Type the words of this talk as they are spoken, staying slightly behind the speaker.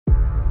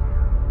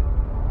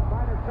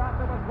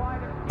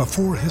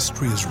Before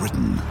history is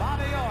written,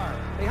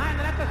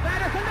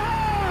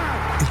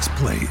 it's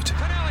played.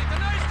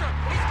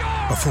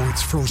 Before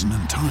it's frozen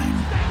in time,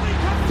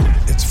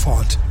 it's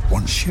fought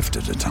one shift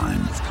at a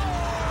time.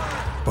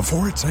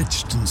 Before it's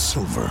etched in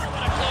silver,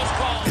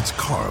 it's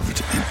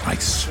carved in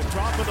ice.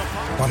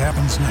 What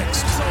happens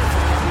next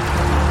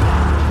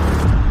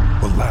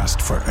will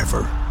last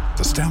forever.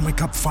 The Stanley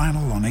Cup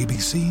Final on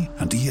ABC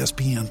and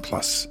ESPN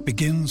Plus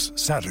begins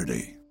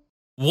Saturday.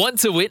 Want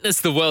to witness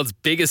the world's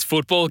biggest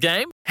football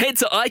game? Head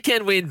to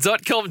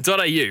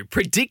iCanWin.com.au,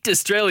 predict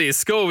Australia's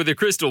score with a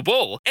crystal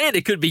ball, and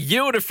it could be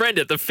you and a friend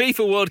at the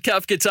FIFA World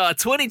Cup Qatar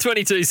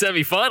 2022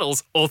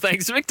 semi-finals, all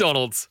thanks to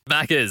McDonald's.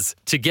 Maccas,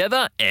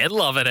 together and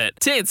loving it.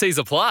 TNCs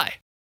apply.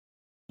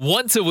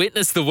 Want to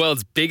witness the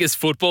world's biggest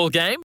football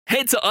game?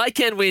 Head to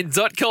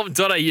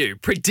iCanWin.com.au,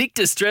 predict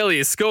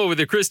Australia's score with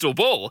a crystal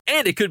ball,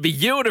 and it could be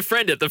you and a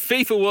friend at the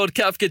FIFA World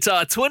Cup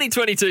Qatar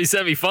 2022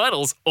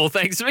 semi-finals, all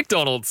thanks to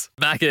McDonald's.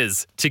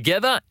 Maccas,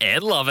 together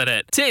and loving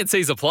it.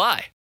 TNCs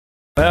apply.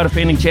 Our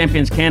defending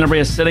champions Canterbury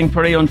are sitting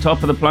pretty on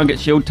top of the Plunket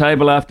Shield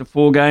table after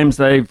 4 games.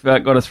 They've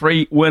got a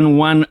 3-win,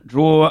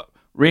 1-draw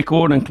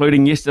record,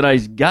 including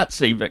yesterday's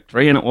gutsy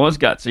victory, and it was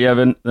gutsy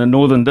over the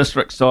Northern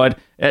District side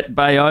at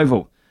Bay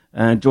Oval.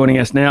 Joining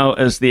us now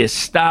is their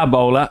star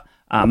bowler,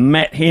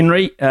 Matt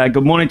Henry.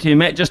 Good morning to you,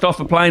 Matt. Just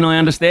off a plane, I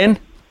understand?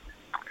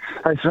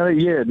 Hey, so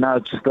yeah, no,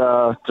 just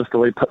a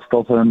wee pit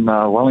stop in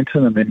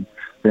Wellington and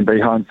then be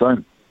home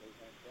soon.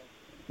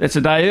 That's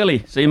a day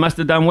early, so you must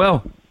have done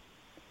well.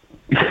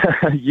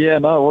 Yeah,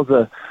 no, it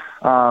was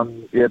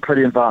a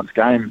pretty advanced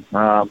game,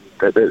 that's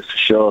for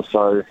sure.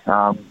 So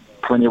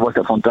plenty of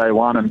wickets on day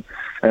one,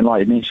 and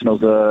like you mentioned,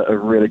 it was a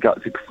really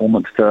gutsy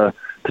performance to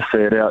see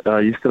it out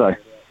yesterday.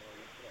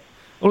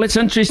 Well, it's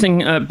interesting.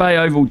 Bay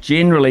Oval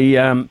generally,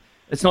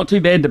 it's not too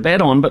bad to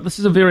bat on, but this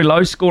is a very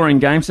low-scoring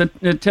game. So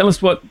tell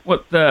us what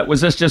was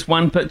this just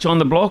one pitch on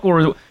the block,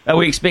 or are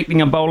we expecting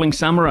a bowling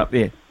summer up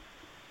there?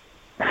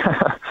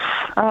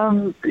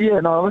 Yeah,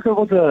 no, look, it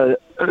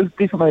was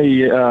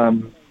definitely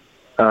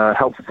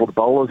helpful for the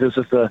bowlers. It was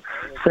just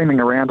seaming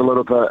around a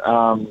little bit,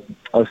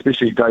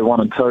 especially day 1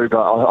 and 2.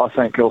 But I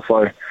think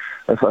also,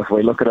 if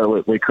we look at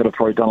it, we could have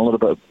probably done a little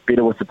bit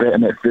better with the bat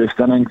in that first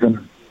innings,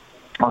 and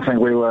I think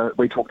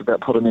we talked about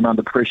putting them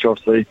under pressure,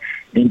 obviously,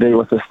 ND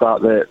with the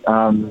start that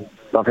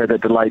they've had that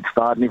delayed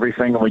start and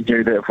everything, and we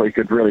knew that if we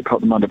could really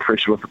put them under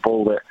pressure with the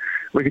ball, that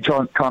we could try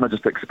and kind of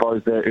just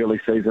expose their early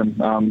season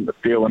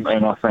feel, and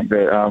I think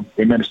that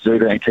we managed to do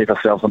that and keep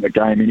ourselves in the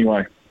game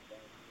anyway.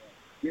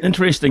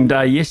 Interesting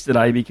day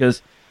yesterday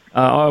because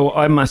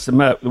I must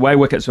admit, the way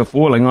wickets were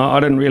falling, I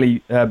didn't really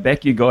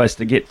back you guys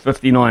to get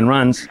 59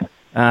 runs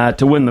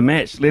to win the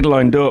match, let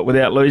alone do it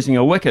without losing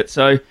a wicket.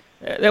 So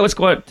that was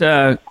quite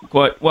well,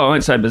 I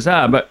won't say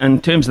bizarre, but in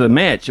terms of the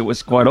match, it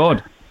was quite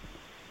odd.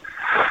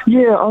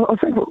 Yeah, I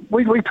think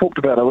we talked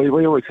about it.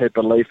 We always had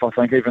belief, I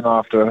think, even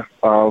after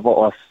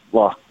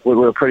we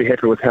were pretty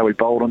happy with how we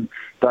bowled on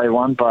day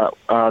 1, but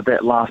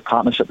that last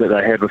partnership that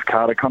they had with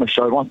Carter kind of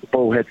showed once the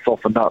ball had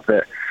softened up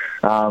that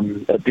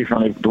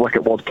definitely the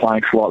wicket was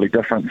playing slightly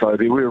different. So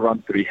there were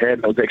runs to be had,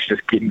 and it was actually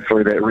just getting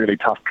through that really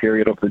tough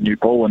period of the new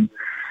ball. And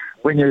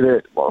we knew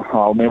that, it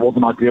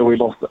wasn't ideal. We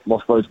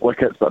lost those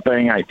wickets, but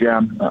being 8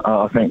 down,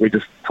 I think we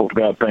just talked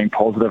about being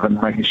positive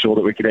and making sure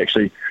that we could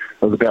actually,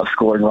 it was about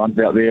scoring runs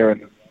out there.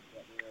 And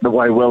the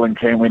way Will and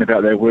Cam went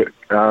about their work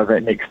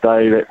that next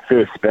day, that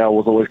first spell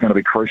was always going to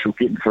be crucial,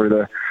 getting through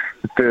the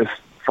first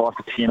 5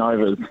 to 10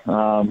 overs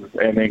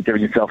and then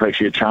giving yourself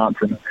actually a chance.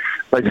 And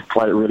they just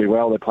played it really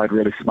well. They played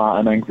really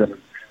smart innings, and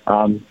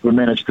we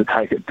managed to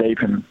take it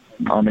deep. And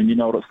I mean, you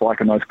know what it's like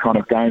in those kind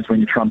of games when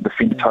you're trying to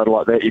defend a total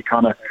like that. You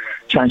kind of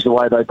change the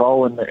way they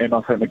bowl, and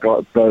I think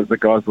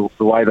the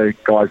way the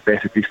guys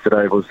batted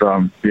yesterday was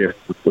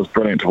was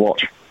brilliant to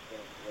watch.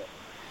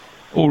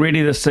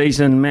 Already this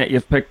season, Matt,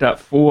 you've picked up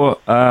four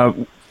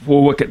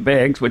wicket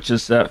bags, which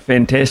is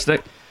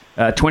fantastic.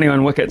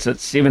 21 wickets at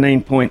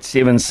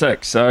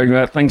 17.76.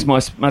 So things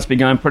must be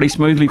going pretty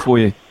smoothly for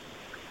you.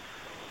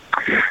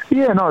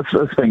 Yeah, no,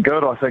 it's been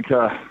good. I think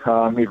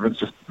everyone's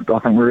just,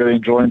 really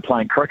enjoying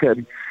playing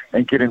cricket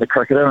and getting the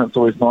cricket in. It's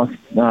always nice,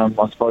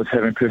 I suppose,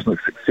 having personal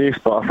success.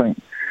 But I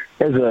think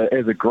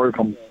as a group,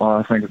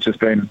 I think it's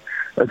been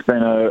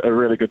a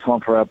really good time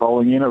for our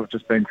bowling unit. We've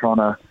just been trying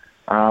to,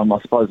 I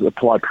suppose,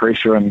 apply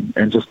pressure and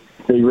just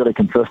be really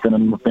consistent,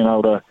 and we've been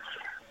able to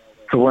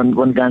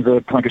win games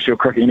of Plunket Shield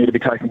cricket. You need to be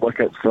taking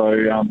wickets.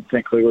 So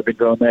thankfully we've been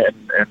doing that,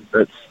 and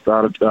it's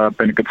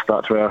been a good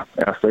start to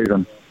our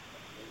season.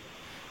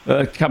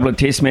 A couple of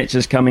test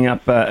matches coming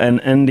up in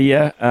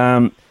India.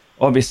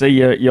 Obviously,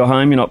 you're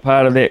home. You're not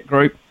part of that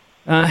group.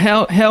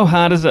 How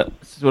hard is it,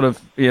 sort of,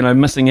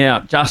 missing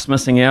out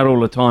all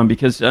the time?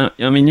 Because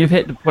you've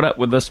had to put up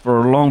with this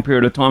for a long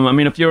period of time. I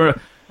mean, if you're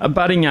a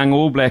budding young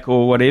All Black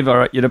or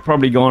whatever, you'd have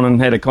probably gone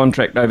and had a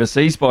contract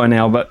overseas by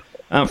now. But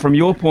from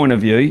your point of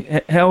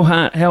view, how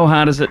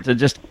hard is it to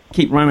just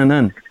keep running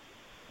in?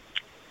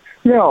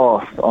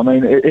 Yeah, at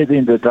the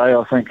end of the day,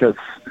 I think it's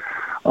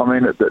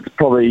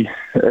probably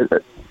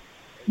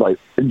like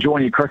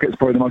enjoying your cricket is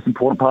probably the most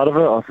important part of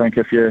it. I think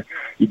if you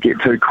get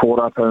too caught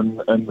up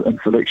in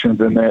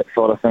selections and that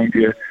side of things,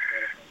 you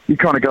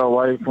kind of go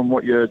away from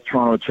what you're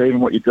trying to achieve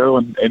and what you do,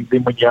 and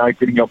then when you are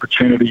getting the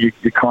opportunity,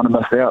 you kind of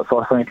miss out. So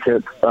I think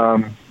it's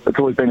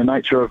always been the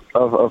nature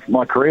of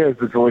my career.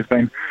 It's always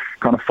been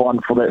kind of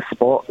fighting for that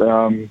spot.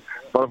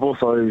 But I've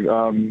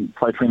also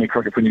played plenty of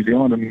cricket for New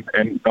Zealand,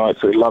 and I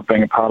absolutely love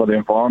being a part of the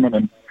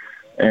environment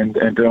and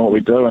doing what we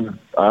do. And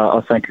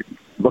I think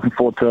looking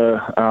forward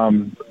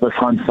to this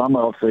home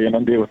summer, obviously in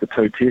India with the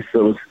 2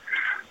 tests,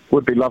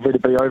 would be lovely to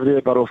be over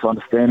there, but also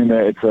understanding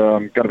that it's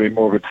going to be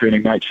more of a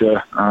turning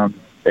nature,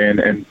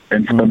 and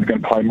spin's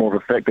going to play more of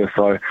a factor.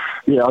 So,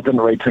 yeah, I didn't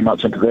read too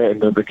much into that,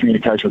 and the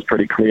communication was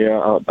pretty clear.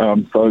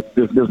 So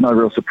there's no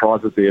real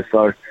surprises there.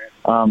 So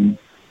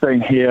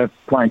being here,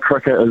 playing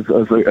cricket is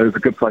a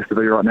good place to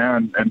be right now,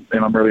 and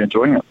I'm really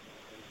enjoying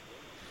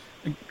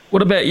it.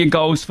 What about your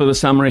goals for the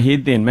summer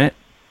ahead then, Matt?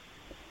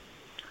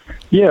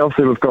 Yeah,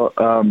 obviously we've got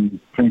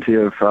plenty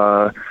of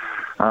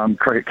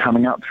cricket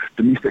coming up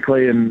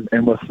domestically, and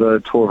with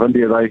the Tour of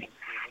India,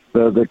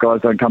 the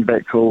guys don't come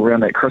back till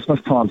around that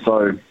Christmas time.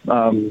 So,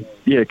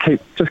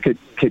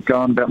 keep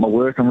going about my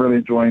work. I'm really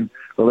enjoying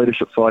the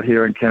leadership side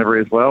here in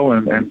Canterbury as well,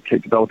 and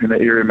keep developing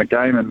that area of my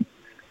game, and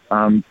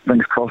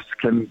fingers crossed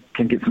can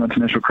get some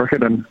international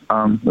cricket in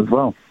as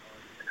well.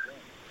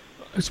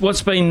 So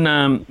what's been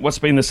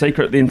the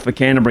secret then for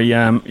Canterbury?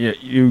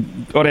 You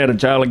got out of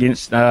jail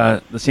against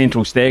the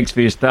Central Stags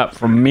first up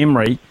from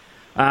memory,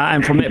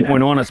 and from that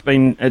point on, it's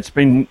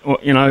been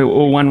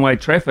all one-way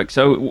traffic.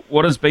 So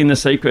what has been the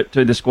secret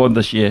to the squad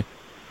this year?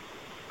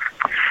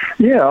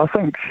 Yeah, I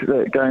think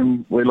that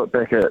game we look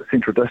back at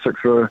Central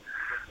Districts were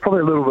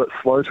probably a little bit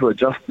slow to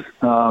adjust.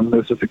 There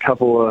was just a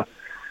couple of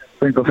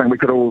things I think we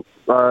could all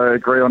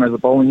agree on as a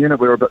bowling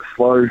unit. We were a bit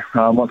slow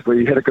once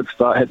we had a good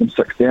start, had them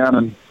 6 down,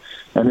 and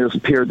there was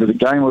some periods of the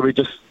game where we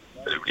just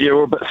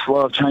were a bit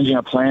slow of changing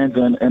our plans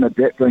and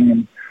adapting.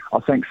 And I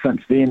think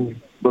since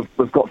then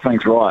we've got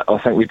things right. I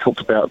think we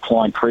talked about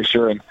applying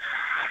pressure and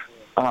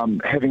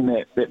having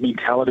that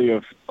mentality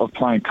of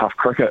playing tough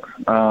cricket.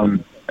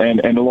 And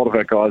a lot of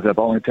our guys, our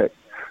bowling attack,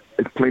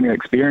 has plenty of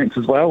experience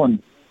as well.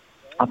 And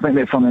I think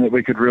that's something that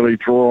we could really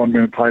draw on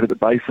when we played at the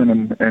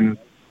Basin, and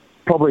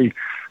probably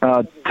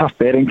tough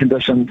batting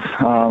conditions.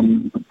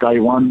 Day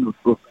one,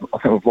 I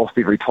think we've lost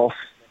every toss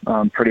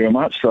pretty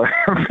much. So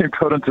we've been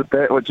put into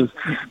that, which has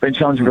been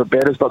challenging for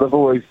batters, but they've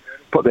always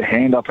put their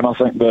hand up, and I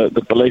think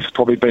the belief's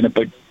probably been a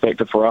big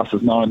factor for us,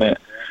 is knowing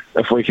that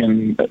if we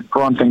can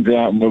grind things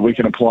out and we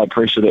can apply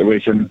pressure, that we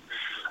can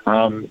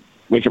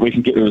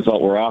get the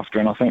result we're after.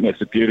 And I think that's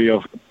the beauty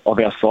of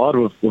our side.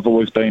 We've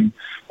always been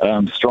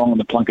strong in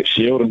the Plunket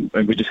Shield,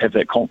 and we just have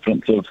that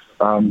confidence of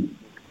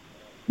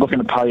looking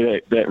to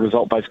play that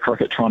result-based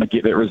cricket, trying to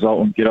get that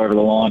result and get over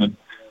the line. And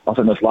I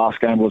think this last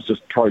game was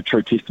just true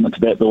testament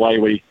to that. The way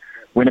we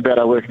went about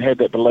our work and had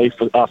that belief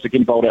after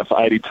getting bowled out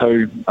for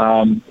 82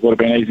 would have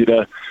been easy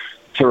to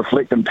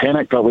reflect and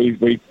panic, but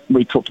we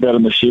talked about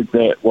in the shed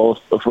that,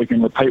 well, if we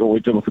can repeat what we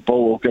did with the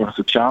ball, will give us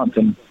a chance,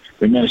 and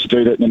we managed to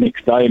do that the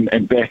next day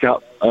and back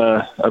up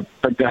a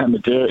big day in the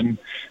dirt, and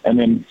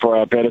then for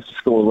our batters to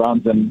score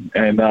runs, and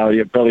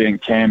Billy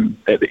and Cam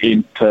at the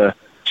end to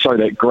show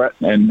that grit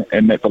and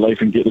that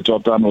belief and get the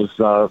job done was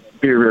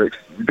very, very,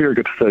 very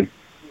good to see.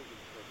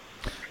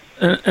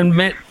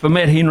 And for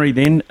Matt Henry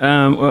then,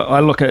 I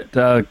look at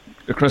the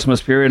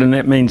Christmas period, and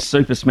that means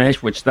Super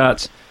Smash, which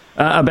starts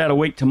about a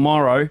week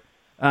tomorrow.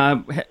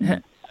 Are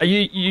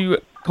you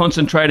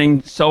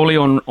concentrating solely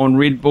on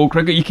red ball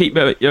cricket? You keep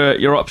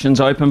your options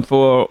open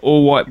for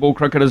all white ball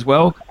cricket as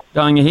well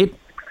going ahead?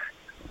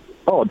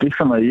 Oh,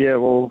 definitely, yeah.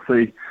 Well,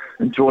 obviously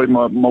enjoyed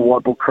my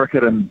white ball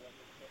cricket, and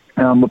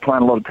we're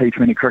playing a lot of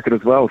T20 cricket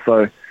as well,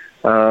 so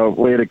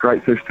we had a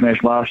great Super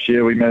Smash last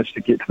year. We managed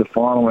to get to the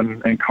final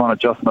and kind of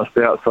just missed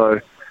out. So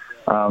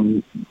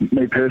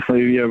me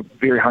personally,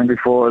 very hungry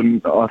for it,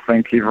 and I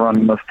think everyone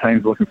in this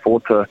team's looking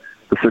forward to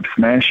the Super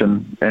Smash,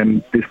 and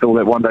there's still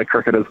that one-day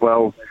cricket as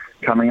well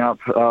coming up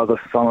this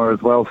summer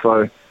as well.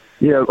 So,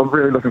 yeah, I'm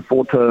really looking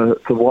forward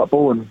to white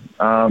ball, and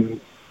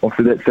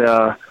obviously that's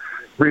our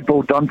red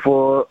ball done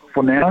for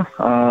now.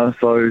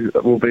 So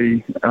we'll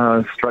be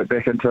straight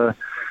back into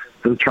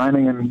the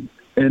training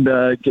and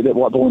get that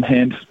white ball in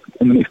hand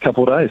in the next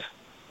couple of days.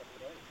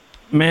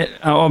 Matt,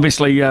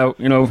 obviously,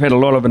 we've had a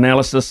lot of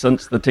analysis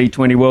since the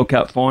T20 World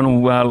Cup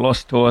final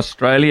loss to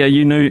Australia.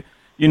 You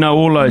know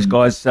all those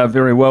guys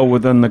very well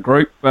within the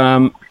group.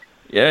 How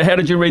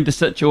did you read the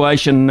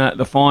situation,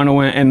 the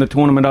final and the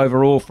tournament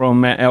overall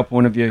from our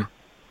point of view?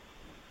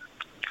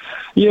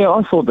 Yeah,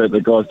 I thought that the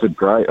guys did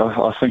great.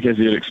 I think, as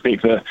you'd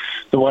expect,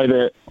 the way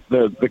that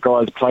the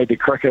guys played their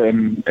cricket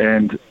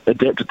and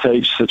adapted to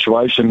each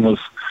situation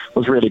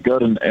was really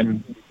good.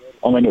 And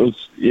I mean, it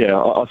was,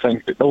 I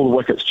think all the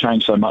wickets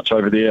changed so much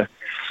over there,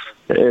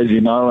 as you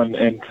know, and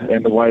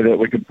the way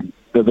that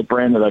the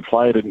brand that they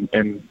played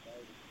and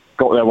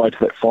got their way to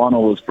that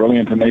final was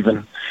brilliant. And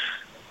even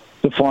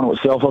the final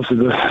itself, obviously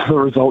the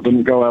result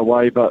didn't go our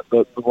way, but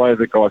the way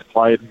the guys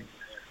played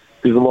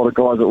there's a lot of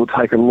guys that will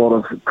take a lot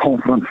of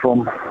confidence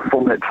from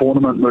that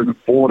tournament moving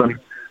forward, and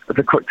it's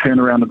a quick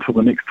turnaround until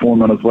the next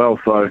tournament as well.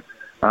 So,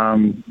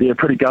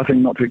 pretty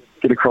gutting not to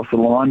get across the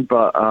line,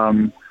 but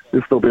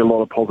there'll still be a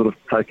lot of positive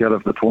to take out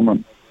of the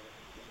tournament.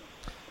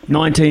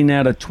 19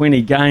 out of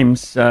 20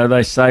 games,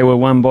 they say, were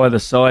won by the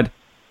side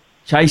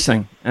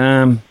chasing.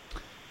 That's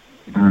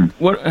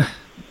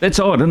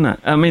odd, isn't it?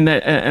 I mean,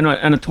 in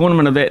a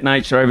tournament of that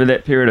nature over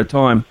that period of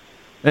time,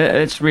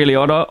 it's really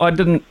odd. I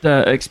didn't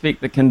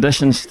expect the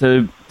conditions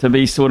to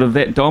be sort of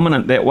that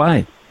dominant that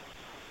way.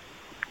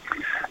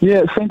 Yeah,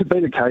 it seemed to be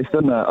the case,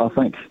 didn't it? I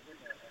think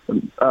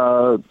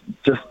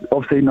just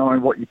obviously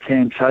knowing what you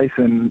can chase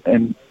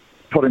and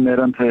putting that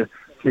into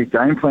your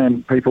game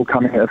plan, people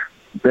coming out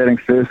batting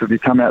first, if you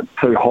come out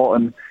too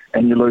hot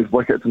and you lose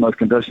wickets in those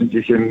conditions,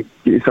 you can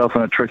get yourself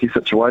in a tricky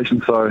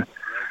situation. So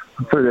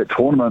through that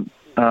tournament,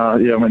 I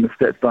mean, the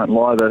stats don't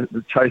lie.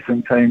 The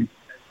chasing team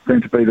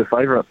seemed to be the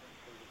favourite.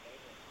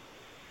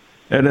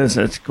 It is.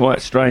 It's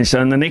quite strange. So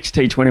in the next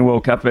T20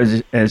 World Cup,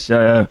 as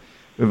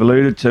we've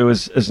alluded to,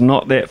 is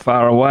not that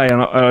far away.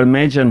 And I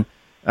imagine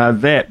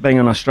that, being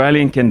in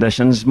Australian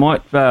conditions,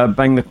 might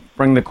bring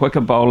the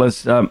quicker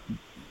bowlers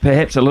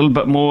perhaps a little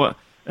bit more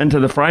into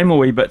the frame a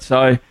wee bit.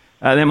 So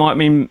that might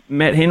mean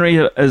Matt Henry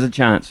has a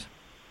chance.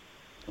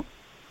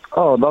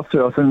 Oh, I'd love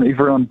to. I think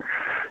everyone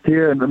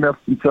here, and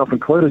myself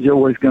included, you're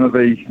always going to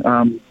be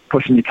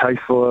pushing your case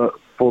for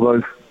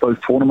those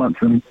tournaments,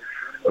 and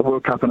a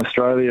World Cup in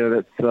Australia,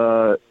 that's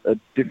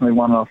definitely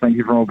one I think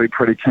everyone will be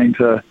pretty keen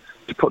to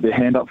put their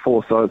hand up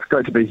for. So it's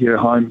great to be here at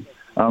home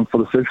for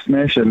the Super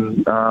Smash,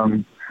 and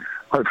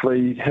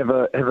hopefully have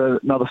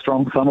another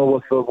strong summer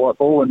with the white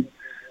ball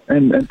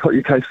and put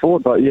your case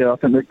forward. But yeah, I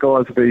think the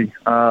guys will be.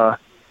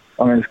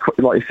 It's quick,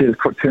 like you said, it's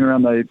a quick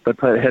turnaround.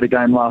 They had a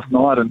game last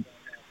night, and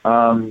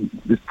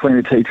there's plenty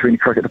of T20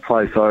 cricket to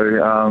play. So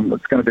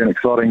it's going to be an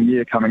exciting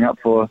year coming up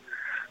for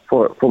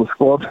the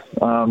squad.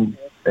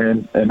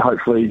 And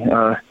hopefully,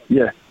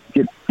 get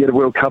a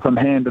World Cup in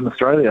hand in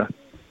Australia.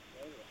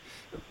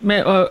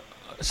 Matt,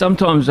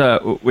 sometimes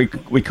we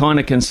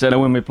kind of consider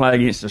when we play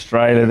against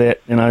Australia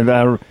that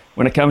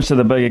when it comes to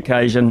the big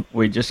occasion,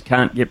 we just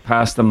can't get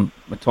past them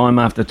time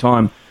after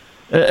time.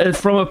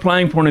 From a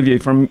playing point of view,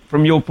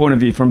 from your point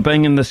of view, from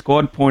being in the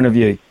squad point of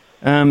view,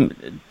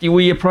 do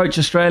we approach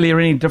Australia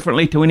any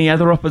differently to any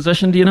other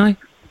opposition? Do you know?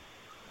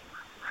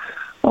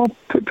 Oh,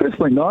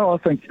 personally, no. I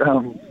think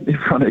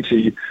everyone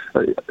actually,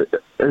 as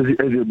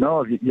you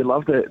know, you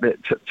love that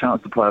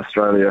chance to play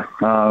Australia.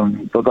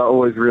 But they're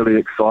always really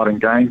exciting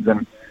games,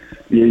 and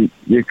you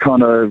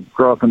kind of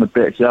grow up in the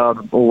backyard,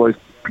 always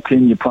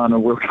pretend you're playing a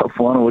World Cup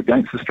final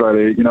against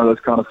Australia. Those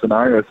kind of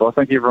scenarios. So I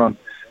think everyone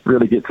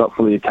really gets up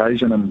for the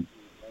occasion, and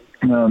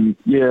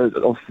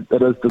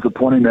it is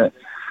disappointing that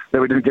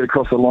we didn't get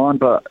across the line.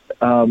 But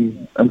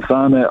in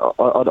saying that,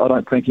 I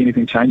don't think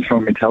anything changed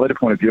from a mentality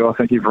point of view. I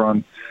think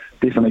everyone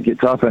definitely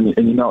gets up, and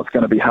it's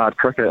going to be hard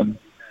cricket, and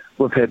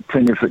we've had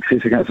plenty of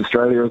success against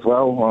Australia as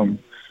well.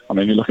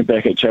 You're looking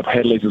back at Chapel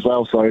Hadley's as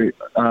well. So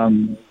I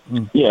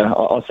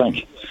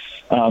think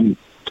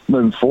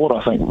moving forward,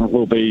 I think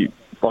we'll be,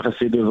 like I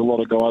said, there's a lot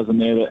of guys in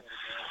there that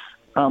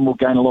will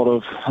gain a lot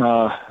of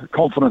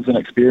confidence and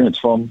experience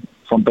from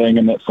being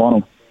in that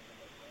final.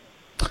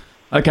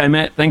 Okay,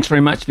 Matt, thanks very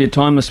much for your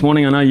time this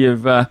morning. I know you're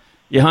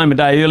home a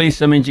day early,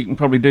 so it means you can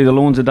probably do the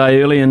lawns a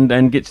day early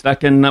and get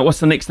stuck in. What's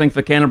the next thing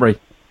for Canterbury?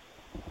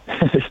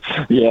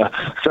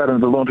 Straight into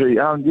the laundry.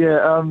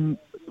 The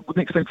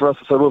next thing for us,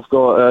 so we've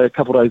got a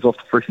couple of days off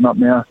to freshen up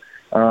now,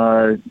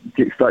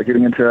 start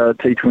getting into our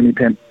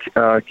T20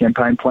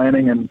 campaign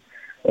planning, and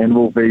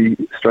we'll be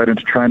straight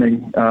into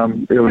training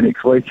early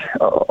next week.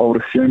 I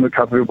would assume a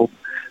couple of people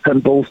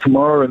hitting balls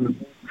tomorrow,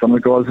 and some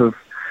of the guys have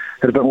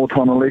had a bit more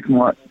time on the legs and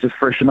might just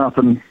freshen up,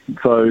 and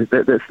so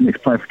that's the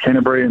next plan for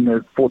Canterbury. And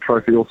the Ford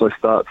Trophy also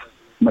starts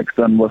mixed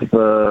in with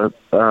the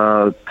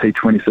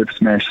T20 Super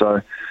Smash,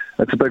 so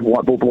it's a big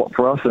white ball block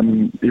for us,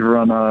 and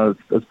everyone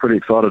is pretty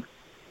excited.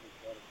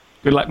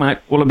 Good luck, mate.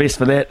 All the best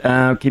for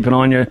that. Keep an eye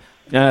on you.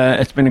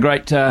 It's been a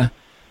great start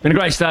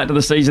to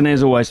the season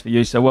as always for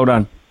you. So well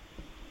done.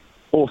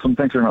 Awesome.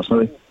 Thanks very much,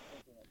 Smithy.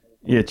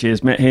 Yeah,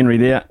 cheers. Matt Henry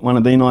there, one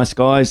of the nice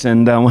guys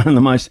and one of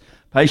the most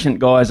patient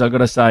guys, I've got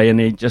to say. And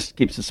he just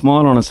keeps a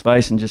smile on his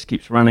face and just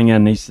keeps running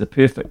in. He's the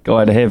perfect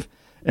guy to have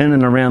in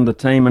and around the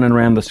team, in and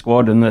around the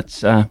squad, and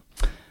it's a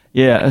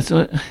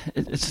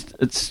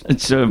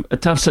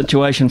tough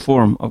situation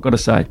for him, I've got to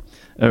say.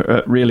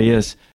 It really is.